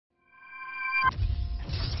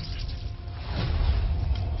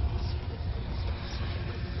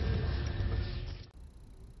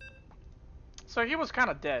So he was kind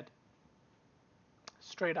of dead.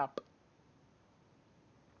 Straight up.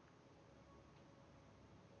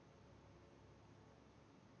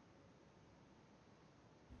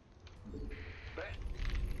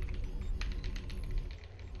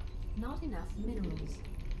 Not enough minerals.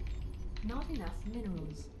 Not enough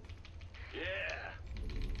minerals. Yeah.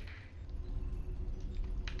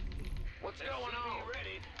 What's going on?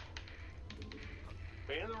 Ready?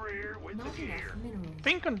 In the rear with Not the enough gear. minerals.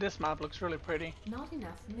 Pink on this map looks really pretty. Not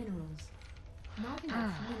enough minerals. Not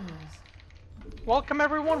enough minerals. Welcome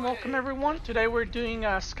everyone, welcome everyone. Today we're doing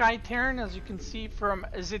Sky Terran, as you can see from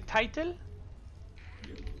the title.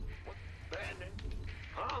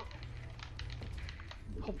 Huh?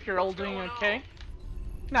 Hope you're all doing okay.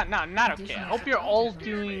 Not okay. I hope you're all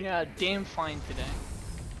doing damn fine today.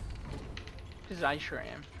 Because I sure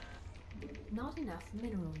am. Not enough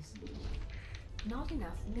minerals. Not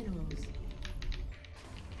enough minerals.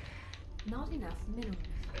 Not enough minerals.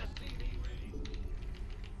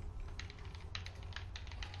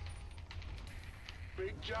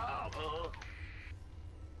 Big job, huh?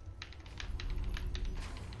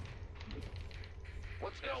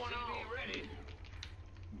 What's going on? Ready?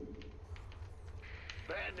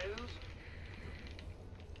 Bad news?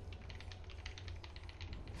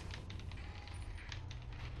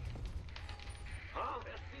 Huh?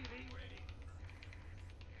 SCV ready.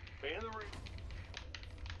 In the rear.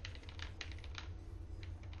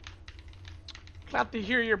 Glad to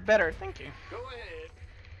hear you're better. Thank you. Go ahead.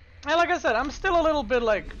 And like I said, I'm still a little bit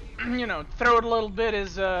like, you know, throat a little bit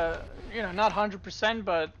is, you know, not 100%,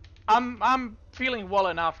 but I'm feeling well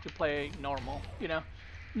enough to play normal, you know.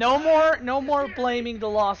 No more blaming the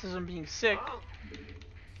losses on being sick. Huh?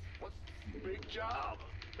 What's big job?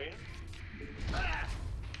 Man. Ah!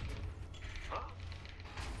 Huh?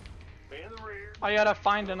 In the rear. I gotta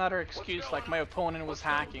find another excuse, like my opponent was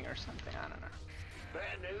hacking or something, I don't know.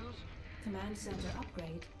 Bad news? Command center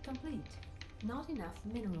upgrade complete. Not enough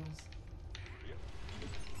minerals.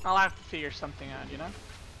 I'll have to figure something out, you know.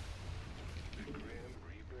 The Grim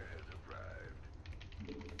Reaper has arrived.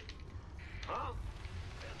 Huh?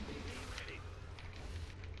 SCV ready.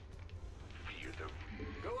 Fear the...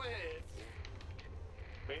 Go ahead.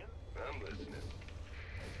 Man, I'm listening.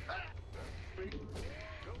 Ah! Big...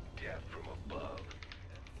 Go death from above.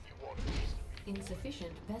 You want me?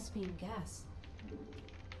 Insufficient Vespine gas.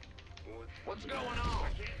 What's going on? I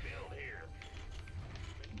can't build here.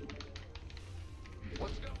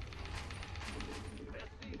 What's going on?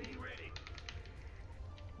 SCV ready.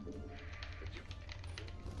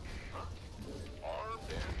 Huh?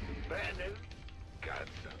 Armed and bad news. Got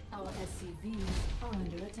some. Our SCVs are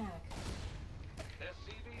under attack.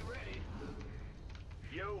 SCV ready.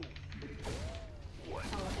 Yo. What?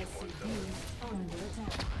 Our You want some? SCVs are under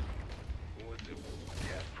attack. What's it?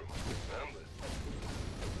 Yeah, from numbers.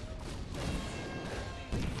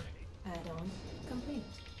 Add-on complete.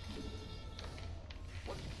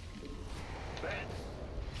 What? Bad.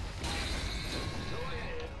 Go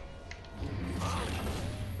ahead.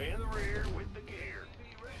 In the rear with the gear.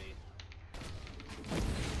 Be ready.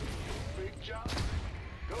 Big job.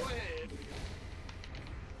 Go ahead.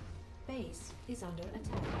 Base is under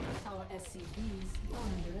attack. Our SCVs are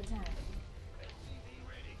under attack. SCV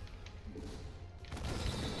ready.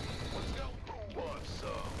 Let's go. Who wants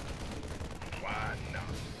some? Why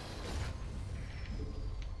not?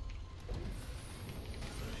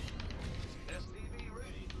 SCV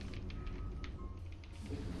ready.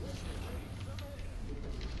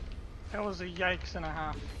 That was a yikes and a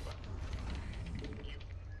half.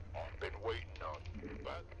 I've been waiting on you,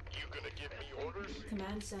 but you gonna give me orders?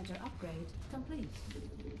 Command center upgrade complete.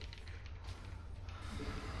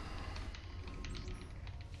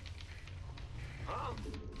 Huh?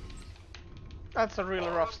 That's a really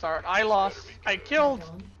rough start. I killed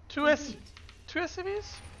two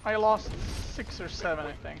SCVs? I lost 6 or 7,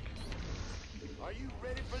 I think. Are you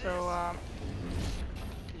ready for So,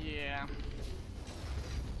 yeah.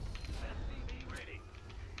 SCV ready.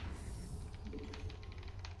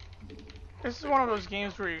 This is one of those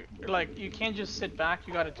games where, like, you can't just sit back,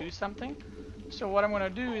 you gotta do something. So what I'm gonna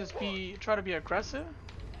do is try to be aggressive.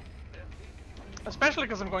 Especially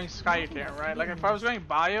because I'm going Sky Terran, right? Like, if I was going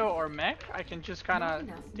Bio or Mech, I can just kinda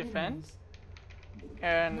defend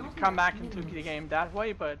and come back into the game that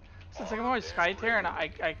way, but since I'm going Sky Terran,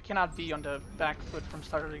 I cannot be on the back foot from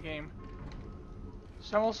start of the game.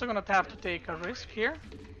 So I'm also gonna have to take a risk here.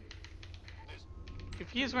 If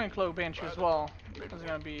he's going Cloak Banshee as well, it's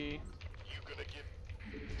gonna be... You gonna get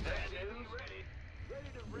SCV ready. Ready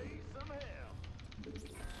to raise some hell.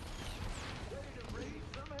 Ready to raise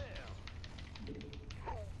some hell.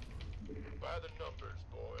 By the numbers,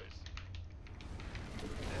 boys.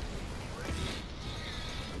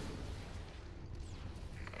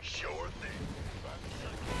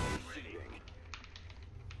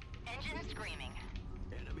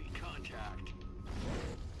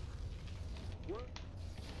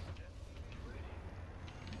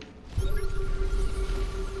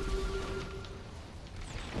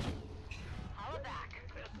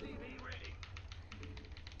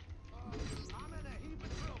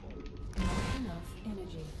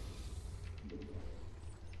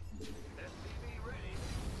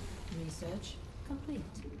 Research complete.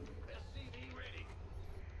 SCV ready.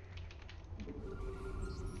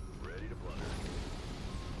 Ready to plunder.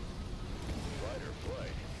 Fight or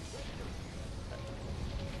flight.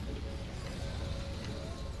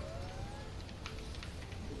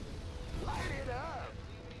 Light it up.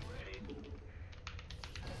 Ready.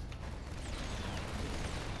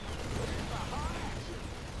 Where's the hot action?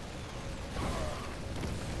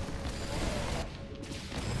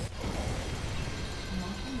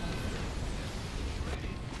 Not enough.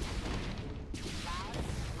 Loud.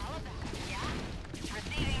 All of that. Yeah?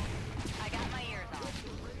 Receiving. I got my ears on.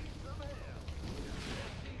 Raise some hell.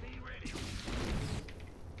 SCV ready.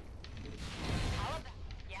 All of that.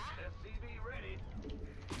 Yeah? SCV ready.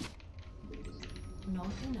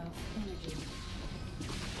 Not enough energy.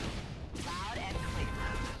 Loud and clear.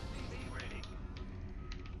 SCV ready.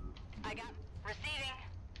 I got receiving.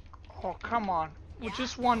 Oh, come on. With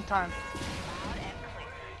just one time. Loud and clear.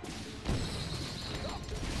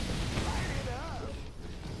 Light it up.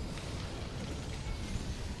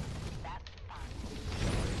 That's fine.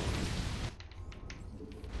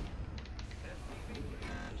 SCV,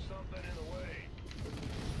 there's something in the way.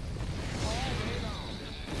 All day long.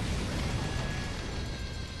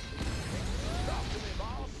 Talk to me,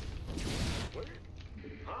 boss. Where?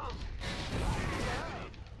 Huh? Light it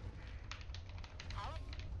up. All of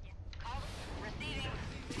yeah. Call receiving.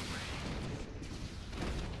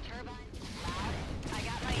 Turbine. Loud. I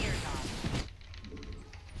got my ears on.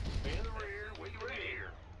 In the rear, we ready.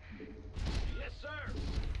 Yes, sir.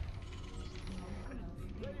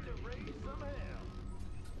 Ready to raise some hell.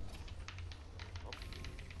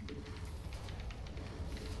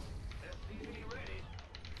 SCV ready.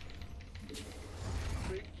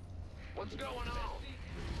 What's going on?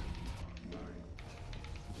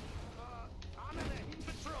 I'm in a heap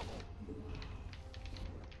of trouble.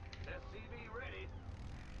 SCV ready.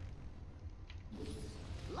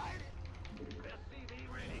 Light it. SCV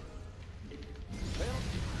ready. Help.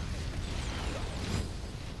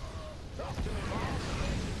 Talk to me, boss.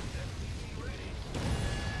 SCV ready.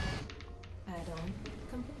 Add-on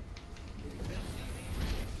complete.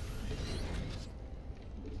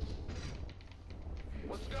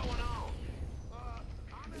 What's going on?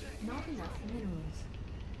 I'm in a Not enough minerals.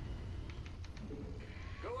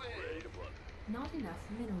 Go ahead. Ready to plunder. Not enough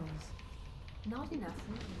minerals. Not enough.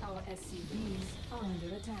 Our SCVs are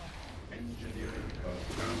under attack. Engineering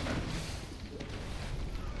of combat.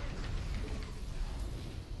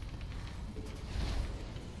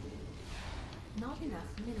 Not enough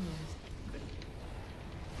minerals.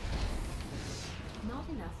 Not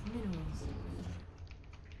enough minerals.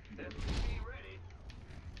 SCV ready.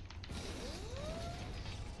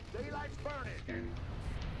 Daylight's burning. Scanning.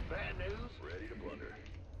 Bad news. Ready to plunder.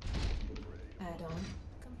 Add-on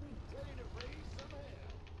complete. Ready to raise some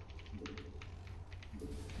hell.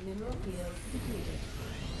 Mineral field depleted.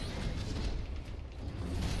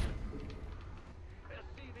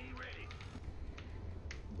 SCV ready.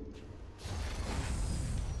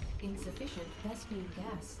 Insufficient Vespine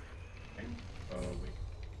gas. And wait.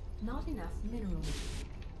 Not enough minerals.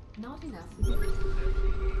 Not enough SCV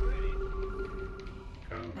ready.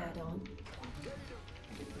 Combat. add-on.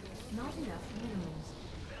 Not enough minerals.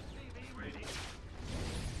 SCV ready.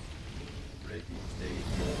 Ready. State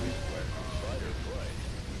your request. Fight or flight.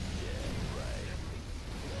 Yeah, right.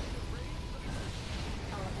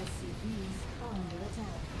 Our SCVs are under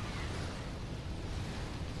attack.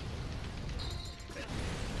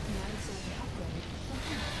 Command center upgrade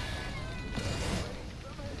complete.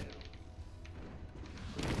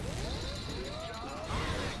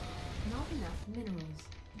 Not enough minerals.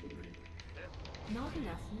 Not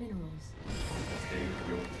enough minerals. State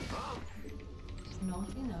your Not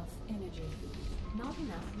enough energy. Not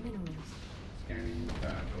enough minerals. scanning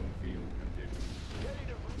battlefield conditions.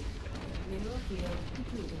 Mineral field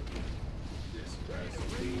depleted. Distress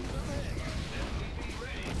lead. SCV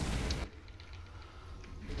ready.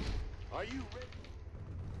 Are you ready?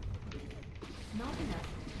 Not enough.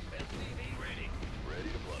 SCV ready. Ready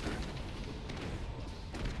to plunder.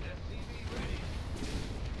 SCV ready.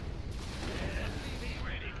 SCV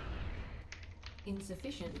ready.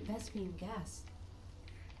 Insufficient Vespine gas.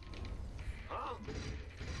 Huh?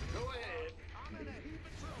 Go ahead. I'm in a heap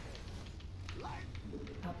of trouble. Light.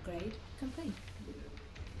 Upgrade complete.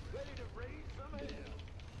 Ready to raise some hell.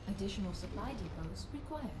 Additional supply depots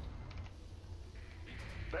required.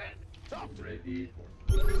 Ben, talk to me. Ready for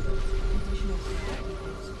Additional supply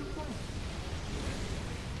depots required.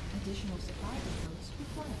 Additional supply depots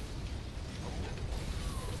required.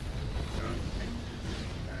 gun engine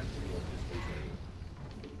at your disposal.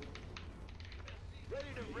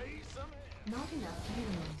 Ready to raise some hell. Not enough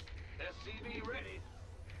minerals. SCV ready.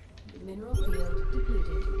 Mineral field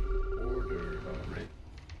depleted. Order ready.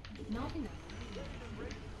 Not enough.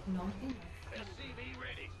 Not enough. SCV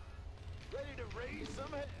ready. Ready to raise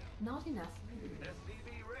some hell. Not enough. SCV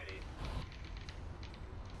ready.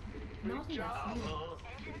 Not Big enough job, minerals.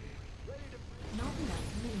 Ready to Not enough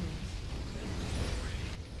minerals.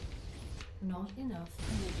 Not enough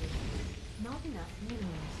energy. Not enough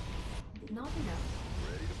minerals. Not enough.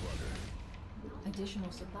 ready to plunder.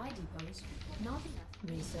 Additional supply depots. Not enough.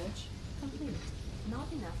 Research complete.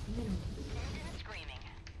 Not enough minerals. Engine screaming.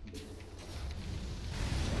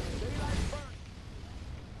 Daylight burn.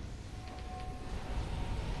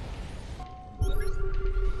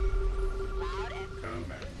 Loud and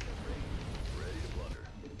Combat. Ready to plunder.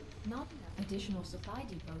 Not enough. Additional supply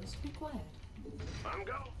depots required. I'm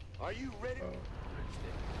go. Are you ready?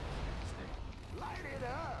 Light it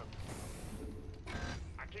up.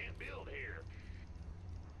 I can't build here.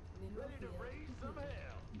 Mineral Ready to field raise some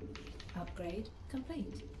hell. upgrade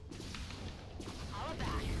complete. all of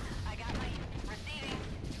that. I got my receiving.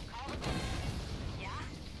 Call the call. Yeah?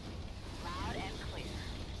 Loud and clear.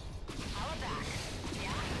 All of that.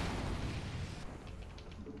 Yeah?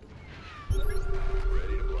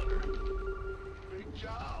 Ready to plunder. Big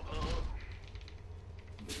job,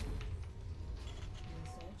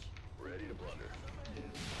 Research. Ready to plunder.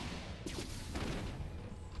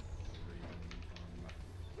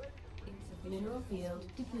 Mineral field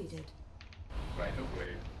depleted. Right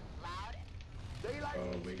away. Loud.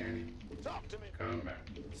 Daylight. Waiting. Talk to me. Combat.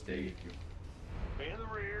 Stay here. In the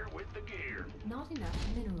rear with the gear. Not enough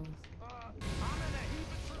minerals. I'm in a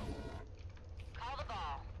heap of trouble. Call the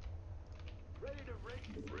ball. Ready to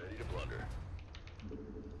raise. Ready to plunder.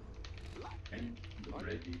 And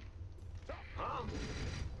ready. Huh?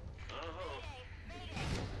 Mayday.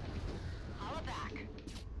 All of that.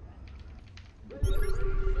 Ready to raise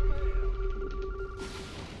some hell.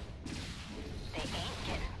 They ain't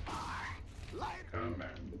getting far. Light.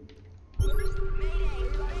 Combat.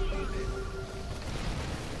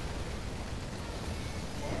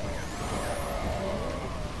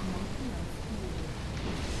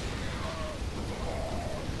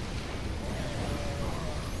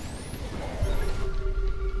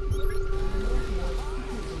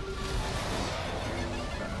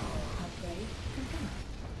 Upgrade complete.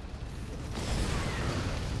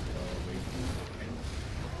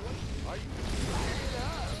 Are you light it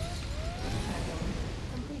up? Add-on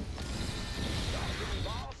complete.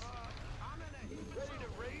 Boss. I'm in a heap. Ready to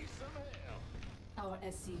raise some hell. Our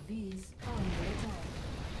SCVs are under attack.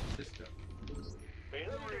 System. In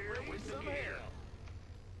the rear with the gear.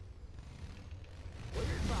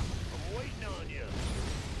 Where's my? I'm waiting on you.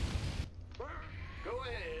 Burn. Go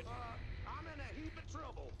ahead. I'm in a heap of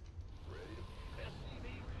trouble. Ready to SCV.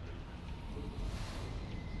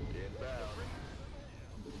 Inbound.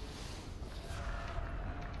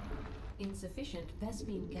 Insufficient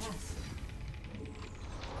Vespine gas.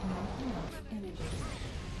 Not enough energy.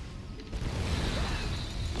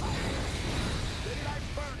 Daylight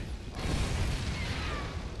burning.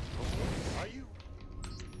 Are you?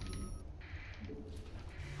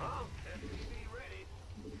 Huh? SCV ready.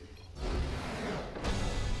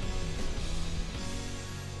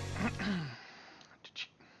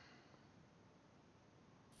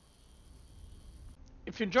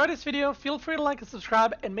 If you enjoyed this video, feel free to like and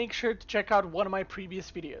subscribe, and make sure to check out one of my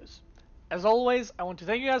previous videos. As always, I want to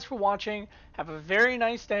thank you guys for watching. Have a very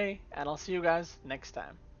nice day, and I'll see you guys next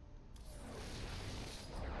time.